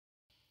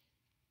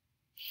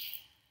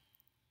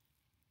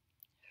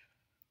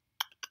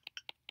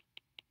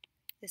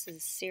This is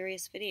a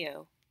serious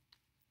video.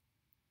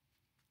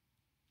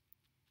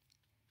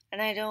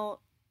 And I don't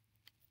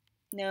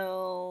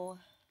know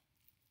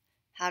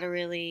how to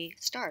really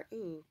start.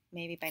 Ooh,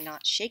 maybe by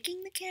not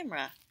shaking the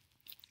camera.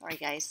 Sorry,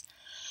 guys.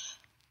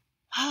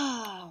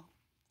 Oh,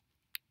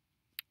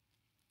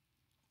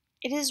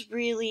 it is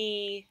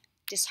really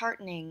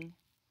disheartening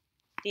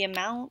the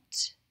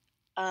amount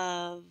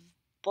of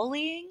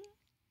bullying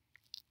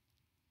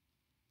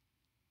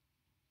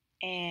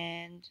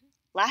and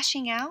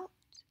lashing out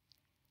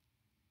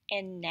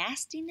and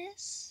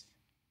nastiness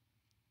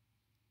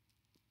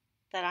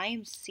that I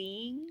am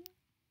seeing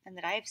and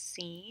that I have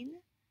seen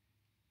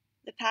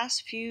the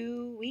past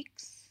few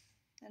weeks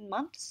and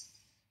months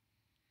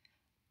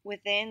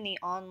within the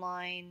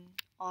online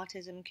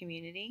autism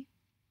community.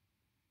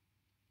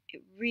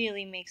 It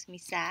really makes me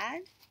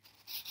sad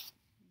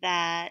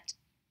that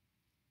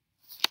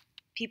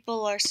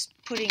people are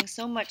putting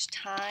so much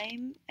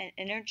time and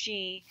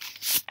energy,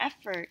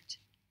 effort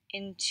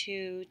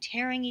into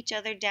tearing each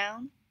other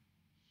down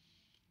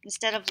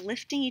instead of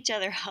lifting each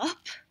other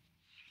up.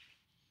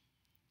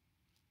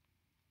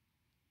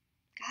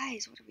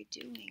 Guys, what are we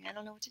doing? I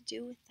don't know what to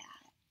do with that.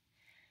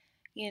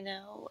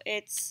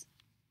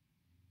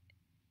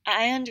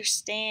 I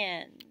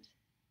understand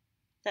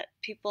that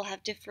people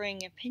have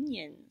differing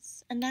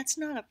opinions, and that's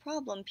not a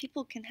problem.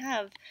 People can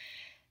have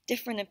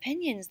different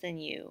opinions than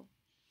you,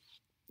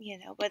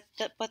 but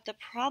the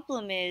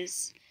problem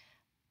is,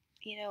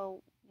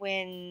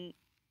 when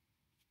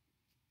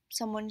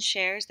someone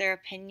shares their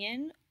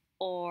opinion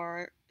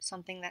or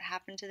something that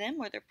happened to them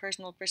or their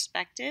personal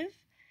perspective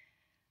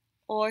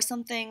or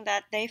something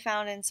that they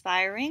found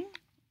inspiring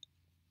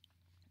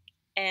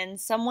and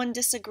someone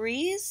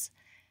disagrees,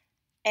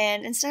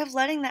 and instead of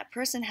letting that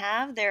person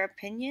have their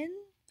opinion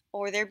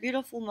or their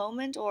beautiful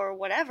moment or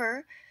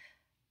whatever,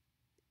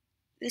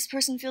 this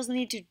person feels the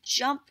need to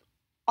jump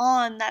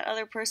on that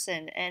other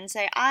person and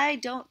say, I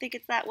don't think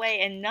it's that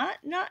way, and not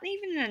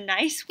even in a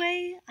nice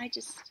way. I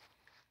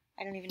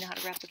don't even know how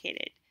to replicate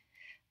it,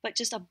 but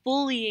just a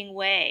bullying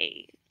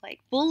way, like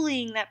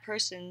bullying that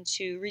person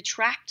to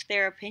retract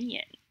their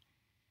opinion.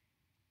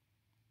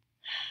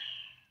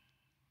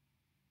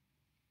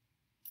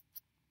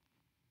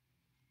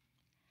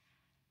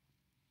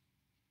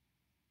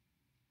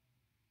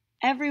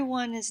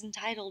 Everyone is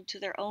entitled to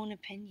their own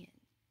opinion.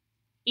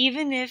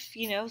 Even if,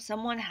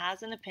 someone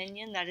has an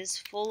opinion that is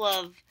full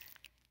of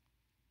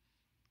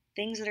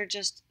things that are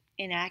just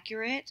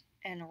inaccurate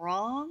and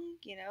wrong,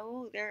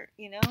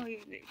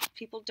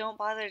 people don't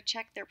bother to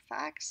check their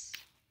facts.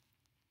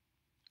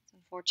 It's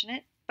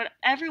unfortunate, but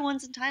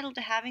everyone's entitled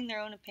to having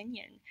their own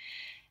opinion.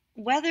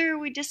 Whether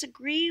we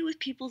disagree with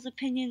people's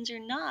opinions or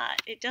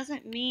not, it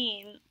doesn't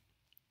mean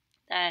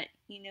that,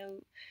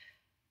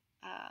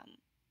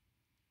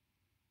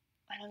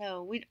 I don't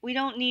know, we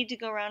don't need to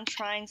go around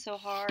trying so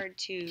hard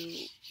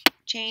to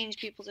change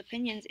people's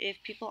opinions if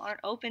people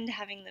aren't open to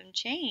having them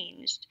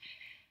changed.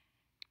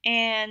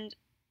 And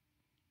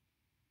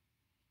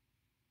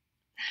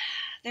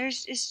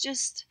it's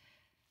just,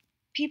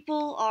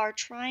 people are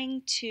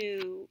trying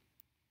to,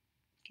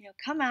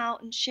 come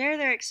out and share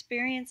their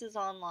experiences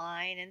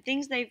online and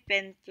things they've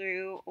been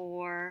through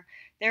or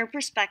their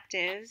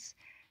perspectives,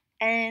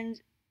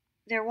 and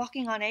they're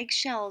walking on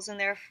eggshells and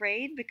they're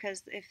afraid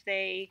because if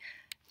they,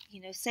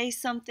 say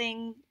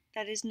something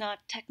that is not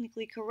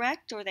technically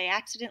correct, or they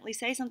accidentally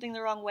say something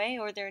the wrong way,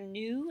 or they're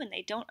new and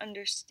they don't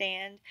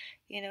understand,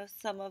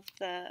 some of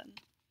the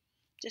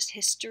just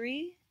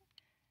history,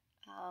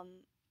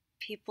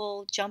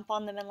 people jump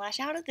on them and lash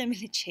out at them,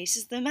 and it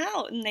chases them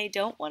out, and they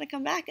don't want to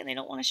come back, and they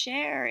don't want to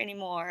share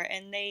anymore,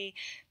 and they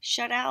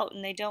shut out,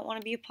 and they don't want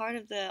to be a part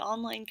of the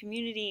online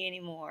community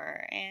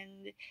anymore.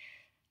 And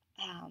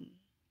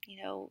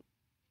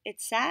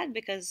it's sad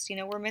because,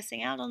 we're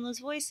missing out on those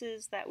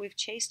voices that we've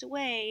chased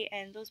away,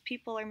 and those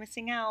people are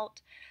missing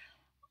out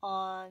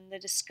on the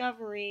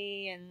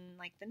discovery and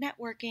like the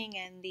networking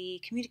and the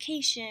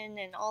communication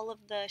and all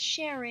of the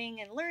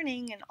sharing and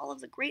learning and all of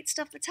the great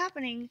stuff that's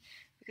happening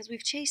because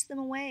we've chased them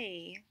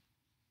away.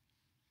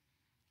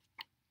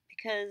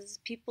 Because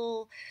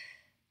people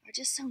are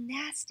just so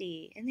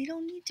nasty, and they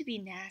don't need to be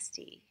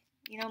nasty.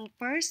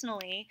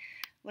 Personally,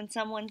 when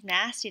someone's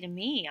nasty to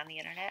me on the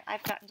internet,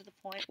 I've gotten to the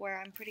point where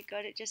I'm pretty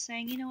good at just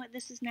saying, you know what,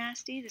 this is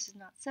nasty, this is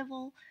not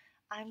civil,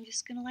 I'm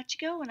just going to let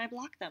you go, and I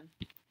block them.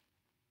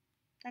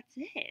 That's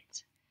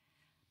it.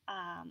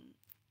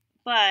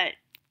 But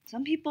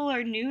some people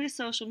are new to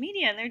social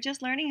media, and they're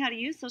just learning how to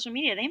use social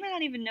media. They might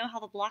not even know how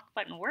the block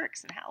button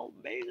works and how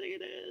amazing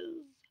it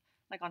is.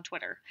 Like on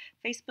Twitter.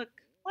 Facebook,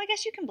 well, I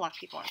guess you can block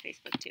people on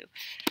Facebook too.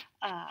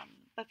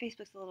 But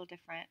Facebook's a little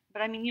different.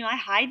 But I mean, I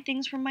hide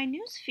things from my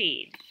news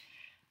feed.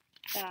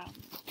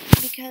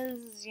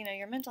 Because,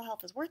 your mental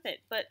health is worth it.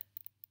 But,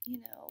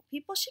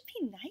 people should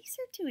be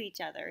nicer to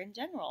each other in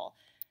general.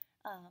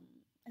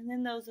 And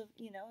then those of,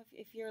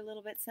 if you're a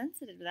little bit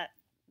sensitive to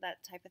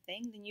that type of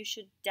thing, then you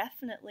should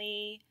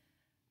definitely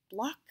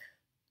block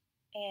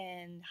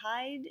and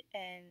hide,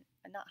 and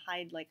not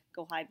hide like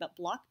go hide, but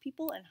block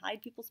people and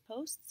hide people's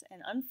posts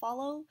and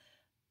unfollow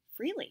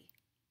freely.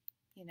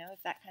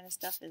 if that kind of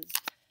stuff is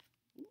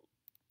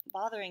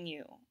bothering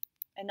you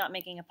and not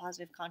making a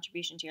positive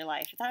contribution to your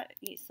life.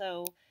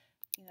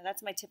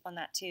 That's my tip on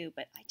that too.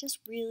 But I just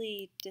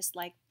really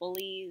dislike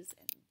bullies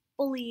and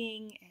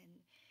bullying,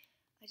 and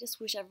I just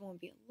wish everyone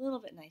would be a little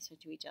bit nicer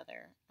to each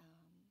other. So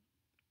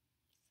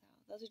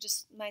those are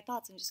just my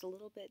thoughts. I'm just a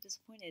little bit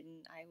disappointed,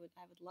 and I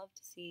would love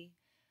to see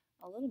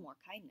a little more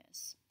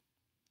kindness.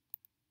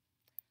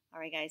 All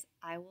right, guys,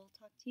 I will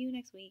talk to you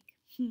next week.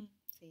 See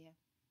ya.